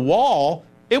built the wall,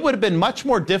 it would have been much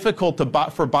more difficult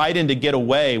for Biden to get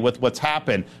away with what's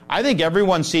happened. I think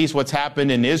everyone sees what's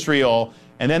happened in Israel,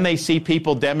 and then they see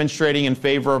people demonstrating in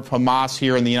favor of Hamas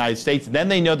here in the United States. Then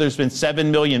they know there's been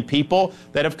 7 million people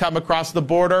that have come across the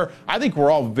border. I think we're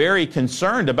all very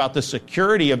concerned about the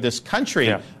security of this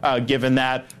country, given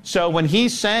that. So when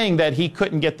he's saying that he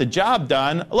couldn't get the job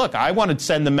done, look, I want to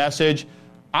send the message,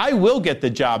 I will get the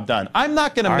job done. I'm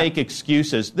not going to make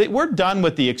excuses. We're done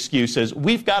with the excuses.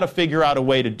 We've got to figure out a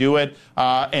way to do it,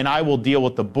 and I will deal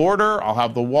with the border. I'll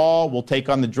have the wall. We'll take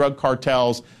on the drug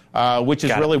cartels, which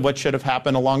is really what should have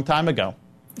happened a long time ago.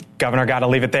 Governor, got to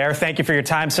leave it there. Thank you for your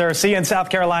time, sir. See you in South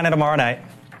Carolina tomorrow night.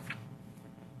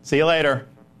 See you later.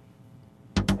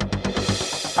 All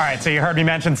right, so you heard me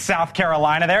mention South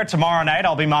Carolina there. Tomorrow night,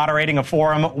 I'll be moderating a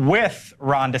forum with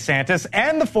Ron DeSantis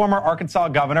and the former Arkansas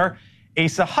governor,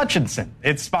 Asa Hutchinson.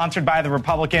 It's sponsored by the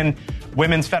Republican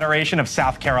Women's Federation of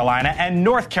South Carolina and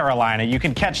North Carolina. You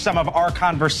can catch some of our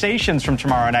conversations from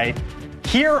tomorrow night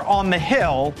here on the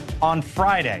Hill on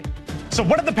Friday. So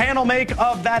what did the panel make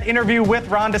of that interview with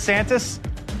Ron DeSantis?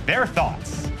 Their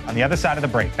thoughts on the other side of the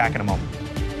break. Back in a moment.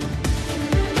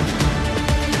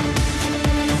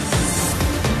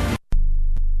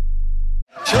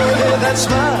 Show me that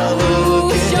smile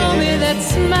again. Show me that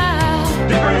smile.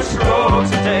 Different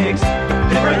strokes it takes.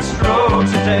 Different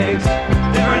strokes it takes.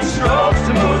 Different strokes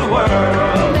to move the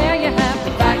world. There you have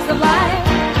the facts of life.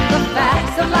 The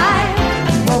facts of life.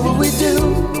 What would we do,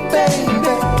 baby,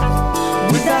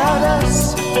 without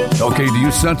us? Okay, do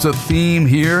you sense a theme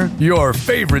here? Your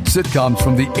favorite sitcoms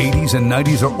from the 80s and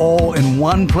 90s are all in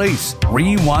one place.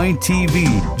 Rewind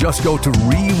TV. Just go to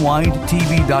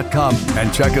rewindtv.com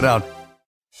and check it out.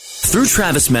 Through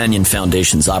Travis Manion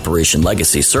Foundation's Operation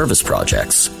Legacy service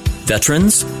projects,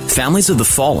 veterans, families of the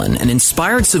fallen, and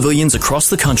inspired civilians across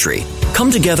the country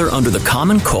come together under the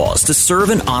common cause to serve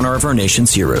in honor of our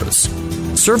nation's heroes.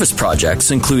 Service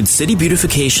projects include city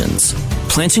beautifications,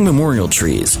 planting memorial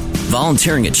trees,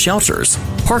 volunteering at shelters,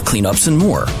 park cleanups, and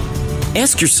more.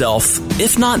 Ask yourself,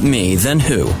 if not me, then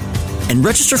who? And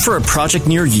register for a project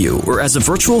near you or as a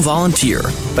virtual volunteer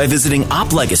by visiting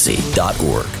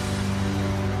oplegacy.org.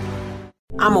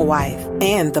 I'm a wife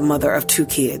and the mother of 2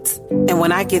 kids. And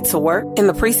when I get to work in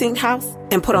the precinct house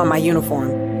and put on my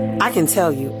uniform, I can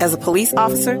tell you, as a police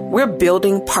officer, we're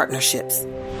building partnerships.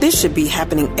 This should be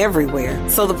happening everywhere,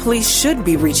 so the police should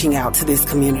be reaching out to this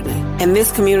community, and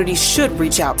this community should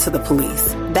reach out to the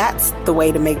police. That's the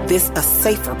way to make this a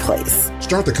safer place.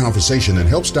 Start the conversation and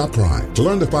help stop crime. To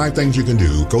learn the 5 things you can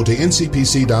do, go to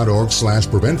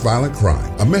ncpc.org/prevent violent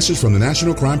crime. A message from the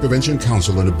National Crime Prevention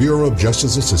Council and the Bureau of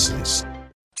Justice Assistance.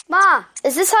 Ma,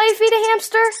 is this how you feed a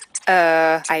hamster?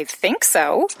 I think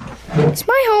so. Is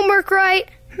my homework right?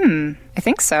 I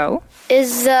think so.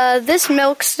 Is, this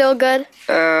milk still good?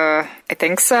 I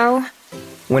think so.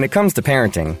 When it comes to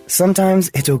parenting, sometimes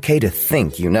it's okay to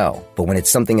think you know. But when it's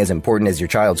something as important as your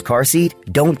child's car seat,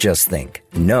 don't just think.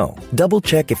 No. Double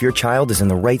check if your child is in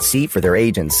the right seat for their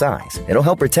age and size. It'll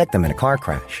help protect them in a car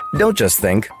crash. Don't just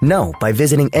think. No by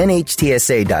visiting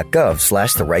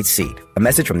nhtsa.gov/the right seat. A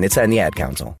message from NHTSA and the Ad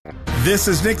Council. This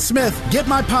is Nick Smith. Get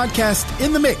my podcast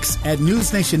In the Mix at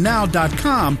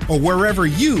newsnationnow.com or wherever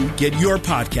you get your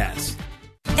podcasts.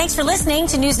 Thanks for listening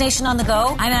to News Nation on the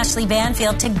Go. I'm Ashley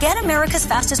Banfield. To get America's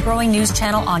fastest growing news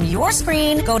channel on your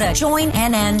screen, go to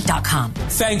joinnn.com.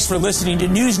 Thanks for listening to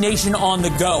News Nation on the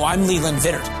Go. I'm Leland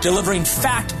Vittert, delivering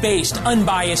fact-based,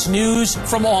 unbiased news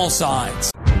from all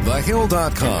sides.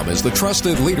 TheHill.com is the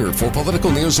trusted leader for political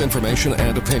news, information,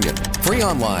 and opinion. Free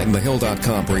online,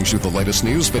 TheHill.com brings you the latest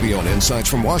news, video, and insights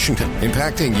from Washington,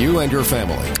 impacting you and your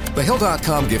family.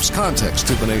 TheHill.com gives context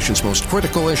to the nation's most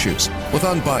critical issues with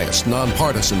unbiased,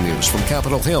 nonpartisan news from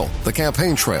Capitol Hill, the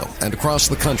campaign trail, and across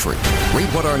the country. Read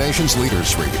what our nation's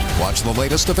leaders read, watch the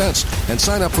latest events, and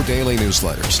sign up for daily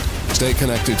newsletters. Stay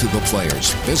connected to the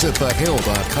players. Visit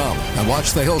TheHill.com and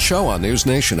watch The Hill Show on News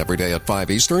Nation every day at 5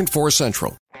 Eastern, 4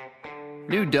 Central.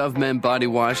 New Dove Men Body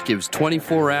Wash gives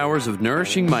 24 hours of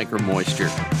nourishing micro-moisture.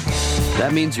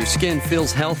 That means your skin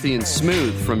feels healthy and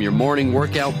smooth from your morning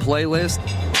workout playlist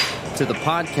to the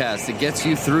podcast that gets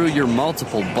you through your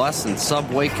multiple bus and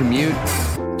subway commute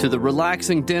to the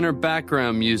relaxing dinner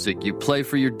background music you play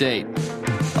for your date,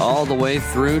 all the way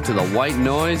through to the white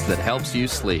noise that helps you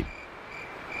sleep.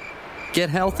 Get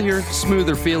healthier,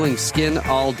 smoother feeling skin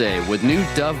all day with new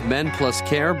Dove Men Plus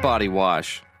Care Body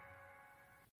Wash.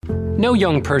 No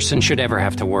young person should ever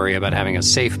have to worry about having a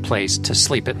safe place to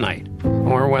sleep at night,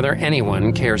 or whether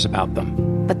anyone cares about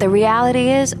them. But the reality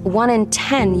is, 1 in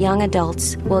 10 young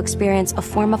adults will experience a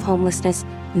form of homelessness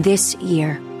this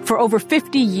year. For over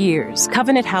 50 years,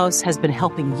 Covenant House has been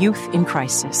helping youth in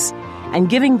crisis and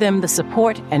giving them the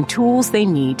support and tools they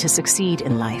need to succeed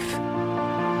in life.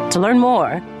 To learn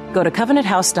more, go to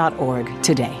covenanthouse.org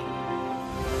today.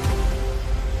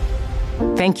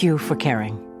 Thank you for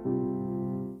caring.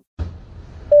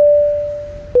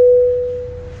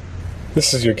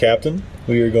 This is your captain.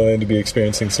 We are going to be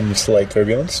experiencing some slight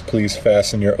turbulence. Please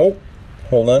fasten your... Oh,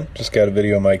 hold on. Just got a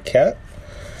video of my cat.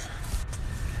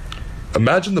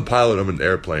 Imagine the pilot of an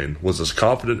airplane was as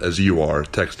confident as you are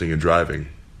texting and driving.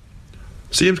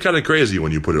 Seems kind of crazy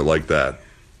when you put it like that.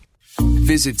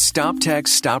 Visit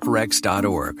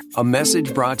StopTextStopWrecks.org. A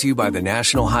message brought to you by the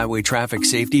National Highway Traffic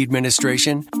Safety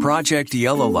Administration, Project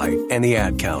Yellow Light, and the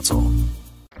Ad Council.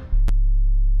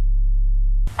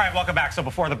 All right, welcome back. So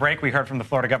before the break, we heard from the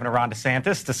Florida Governor Ron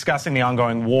DeSantis discussing the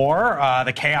ongoing war,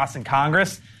 the chaos in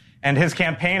Congress, and his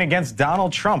campaign against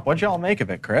Donald Trump. What'd y'all make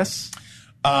of it, Chris?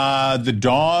 The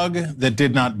dog that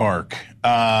did not bark.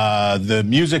 The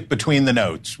music between the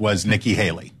notes was Nikki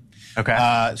Haley.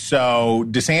 Okay. So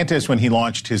DeSantis, when he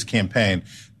launched his campaign,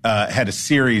 had a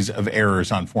series of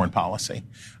errors on foreign policy.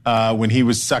 When he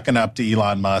was sucking up to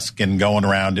Elon Musk and going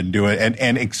around and doing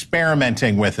and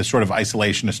experimenting with a sort of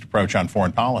isolationist approach on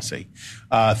foreign policy,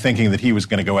 thinking that he was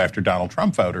going to go after Donald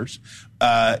Trump voters.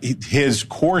 His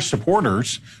core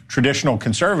supporters, traditional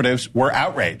conservatives, were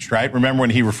outraged, right? Remember when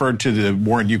he referred to the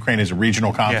war in Ukraine as a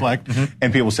regional conflict? Yeah. Mm-hmm.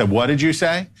 And people said, what did you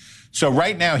say? So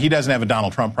right now, he doesn't have a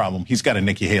Donald Trump problem. He's got a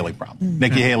Nikki Haley problem. Mm-hmm.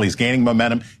 Nikki Haley's gaining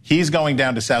momentum. He's going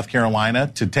down to South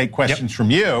Carolina to take questions from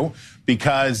you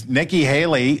because Nikki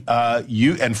Haley,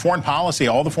 you and foreign policy,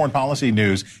 all the foreign policy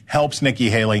news helps Nikki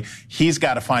Haley. He's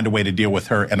got to find a way to deal with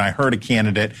her. And I heard a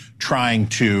candidate trying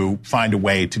to find a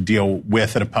way to deal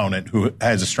with an opponent who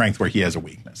has a strength where he has a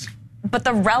weakness. But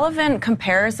the relevant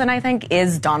comparison, I think,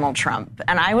 is Donald Trump.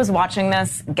 And I was watching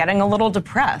this getting a little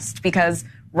depressed because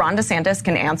Ron DeSantis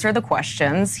can answer the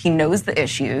questions. He knows the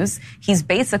issues. He's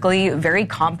basically very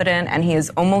competent, and he is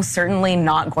almost certainly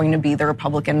not going to be the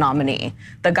Republican nominee.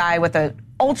 The guy with a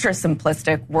ultra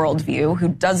simplistic worldview who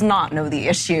does not know the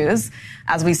issues,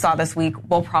 as we saw this week,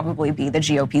 will probably be the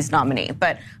GOP's nominee.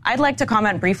 But I'd like to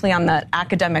comment briefly on the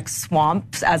academic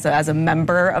swamp as a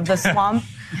member of the swamp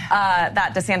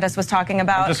that DeSantis was talking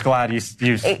about. I'm just glad you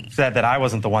said that I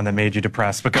wasn't the one that made you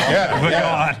depressed, but go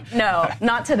on. No,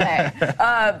 not today.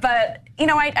 But, you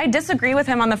know, I disagree with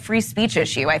him on the free speech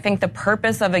issue. I think the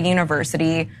purpose of a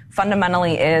university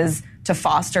fundamentally is to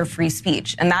foster free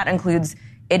speech, and that includes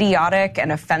idiotic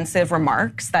and offensive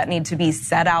remarks that need to be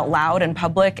said out loud in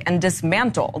public and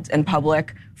dismantled in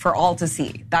public for all to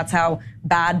see. That's how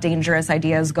bad, dangerous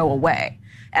ideas go away.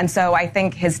 And so I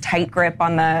think his tight grip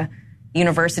on the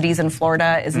universities in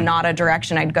Florida is not a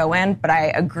direction I'd go in, but I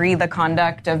agree the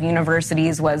conduct of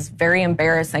universities was very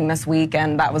embarrassing this week,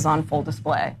 and that was on full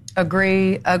display.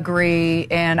 Agree.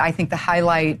 And I think the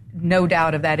highlight, no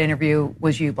doubt, of that interview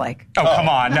was you, Blake. Oh, come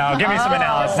on. No, give me some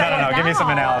analysis. No, give me some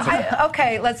analysis.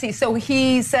 Okay, let's see. So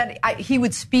he said he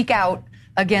would speak out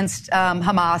against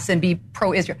Hamas and be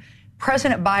pro-Israel.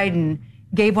 President Biden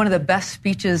gave one of the best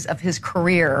speeches of his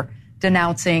career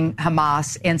denouncing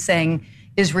Hamas and saying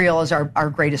Israel is our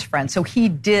greatest friend. So he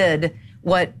did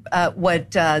what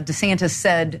DeSantis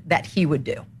said that he would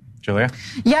do. Julia?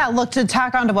 Yeah, look, to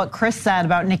tack on to what Chris said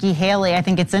about Nikki Haley, I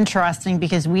think it's interesting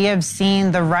because we have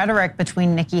seen the rhetoric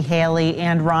between Nikki Haley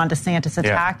and Ron DeSantis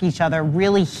attack each other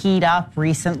really heat up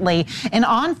recently. And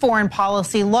on foreign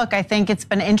policy, look, I think it's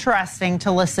been interesting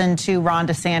to listen to Ron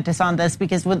DeSantis on this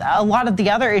because with a lot of the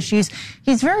other issues,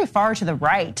 he's very far to the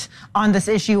right on this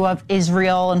issue of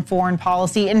Israel and foreign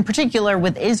policy. In particular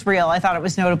with Israel, I thought it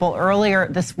was notable earlier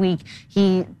this week,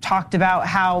 he talked about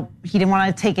how he didn't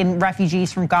want to take in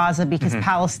refugees from Gaza because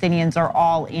Palestinians are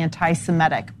all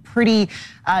anti-Semitic. Pretty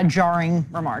jarring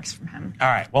remarks from him. All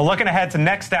right. Well, looking ahead to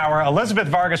next hour, Elizabeth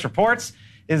Vargas Reports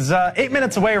is 8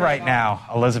 minutes away right now.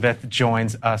 Elizabeth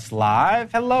joins us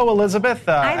live. Hello, Elizabeth.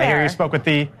 Hi there. I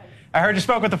heard you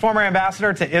spoke with the former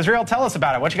ambassador to Israel. Tell us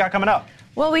about it. What you got coming up?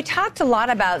 Well, we talked a lot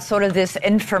about sort of this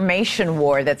information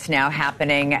war that's now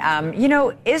happening.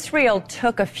 Israel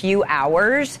took a few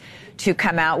hours to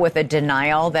come out with a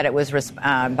denial that it was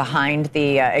behind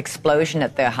the explosion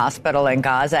at the hospital in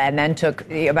Gaza, and then took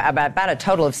about a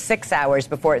total of 6 hours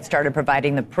before it started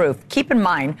providing the proof. Keep in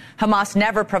mind, Hamas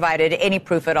never provided any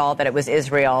proof at all that it was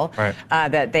Israel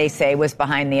that they say was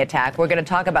behind the attack. We're going to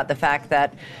talk about the fact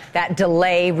that that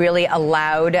delay really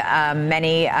allowed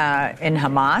many in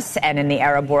Hamas and in the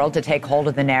Arab world to take hold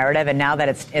of the narrative, and now that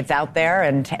it's out there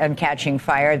and catching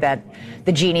fire, that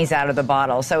the genie's out of the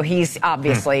bottle. So he's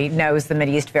obviously knows the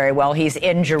Mideast very well. He's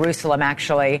in Jerusalem,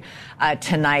 actually,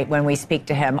 tonight when we speak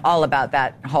to him, all about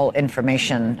that whole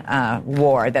information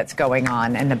war that's going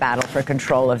on and the battle for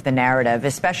control of the narrative,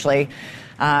 especially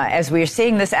as we're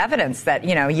seeing this evidence that,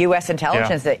 U.S.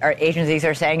 intelligence agencies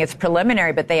are saying it's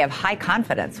preliminary, but they have high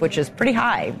confidence, which is pretty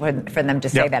high for them to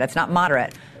say that. It's not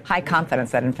moderate. High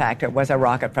confidence that, in fact, it was a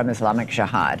rocket from Islamic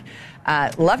Jihad.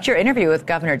 Loved your interview with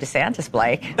Governor DeSantis,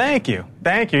 Blake. Thank you.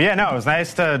 Yeah, no, it was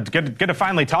nice good to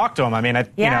finally talk to him. I mean, I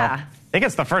think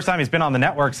it's the first time he's been on the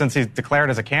network since he's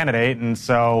declared as a candidate, and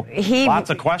so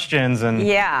lots of questions. And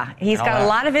he's got a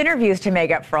lot of interviews to make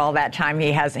up for all that time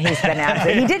he's been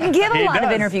absent. He didn't give a lot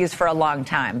of interviews for a long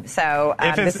time, so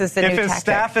this is the new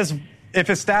tactic. If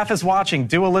his staff is watching,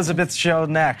 do Elizabeth's show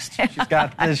next. She's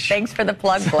got this. Thanks for the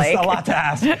plug, Blake. It's a lot to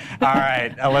ask. All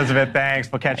right, Elizabeth,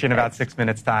 thanks. We'll catch you in about 6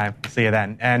 minutes' time. See you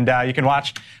then. And you can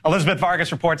watch Elizabeth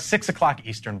Vargas Reports 6 o'clock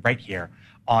Eastern right here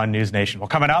on News Nation. Well,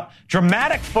 coming up,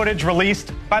 dramatic footage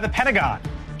released by the Pentagon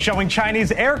showing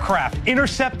Chinese aircraft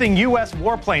intercepting U.S.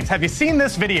 warplanes. Have you seen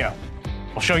this video?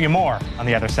 We'll show you more on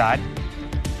the other side.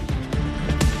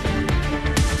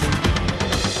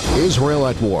 Israel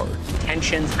at war.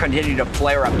 Tensions continue to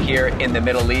flare up here in the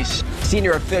Middle East.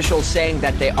 Senior officials saying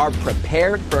that they are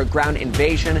prepared for a ground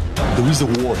invasion. There is a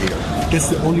war here. That's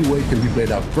the only way it can be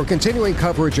played out. For continuing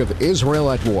coverage of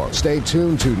Israel at war, stay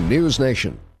tuned to News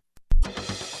Nation.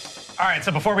 All right,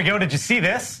 so before we go, did you see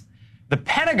this? The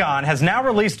Pentagon has now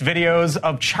released videos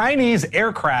of Chinese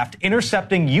aircraft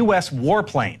intercepting U.S.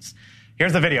 warplanes.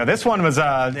 Here's the video. This one was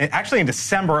actually in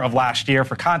December of last year.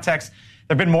 For context,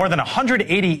 there have been more than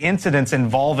 180 incidents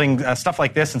involving stuff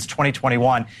like this since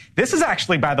 2021. This is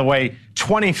actually, by the way,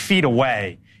 20 feet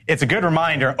away. It's a good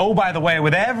reminder. Oh, by the way,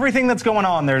 with everything that's going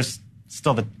on, there's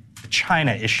still the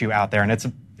China issue out there, and it's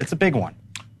a big one.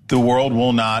 The world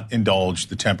will not indulge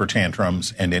the temper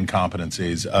tantrums and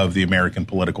incompetencies of the American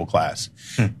political class.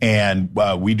 And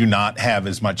we do not have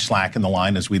as much slack in the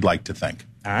line as we'd like to think.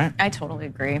 All right. I totally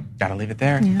agree. Got to leave it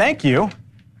there. Yeah. Thank you.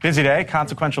 Busy day,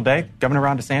 consequential day. Governor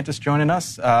Ron DeSantis joining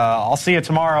us. I'll see you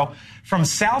tomorrow from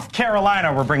South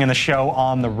Carolina. We're bringing the show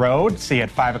on the road. See you at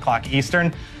 5 o'clock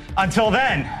Eastern. Until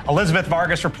then, Elizabeth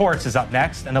Vargas Reports is up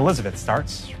next, and Elizabeth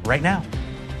starts right now.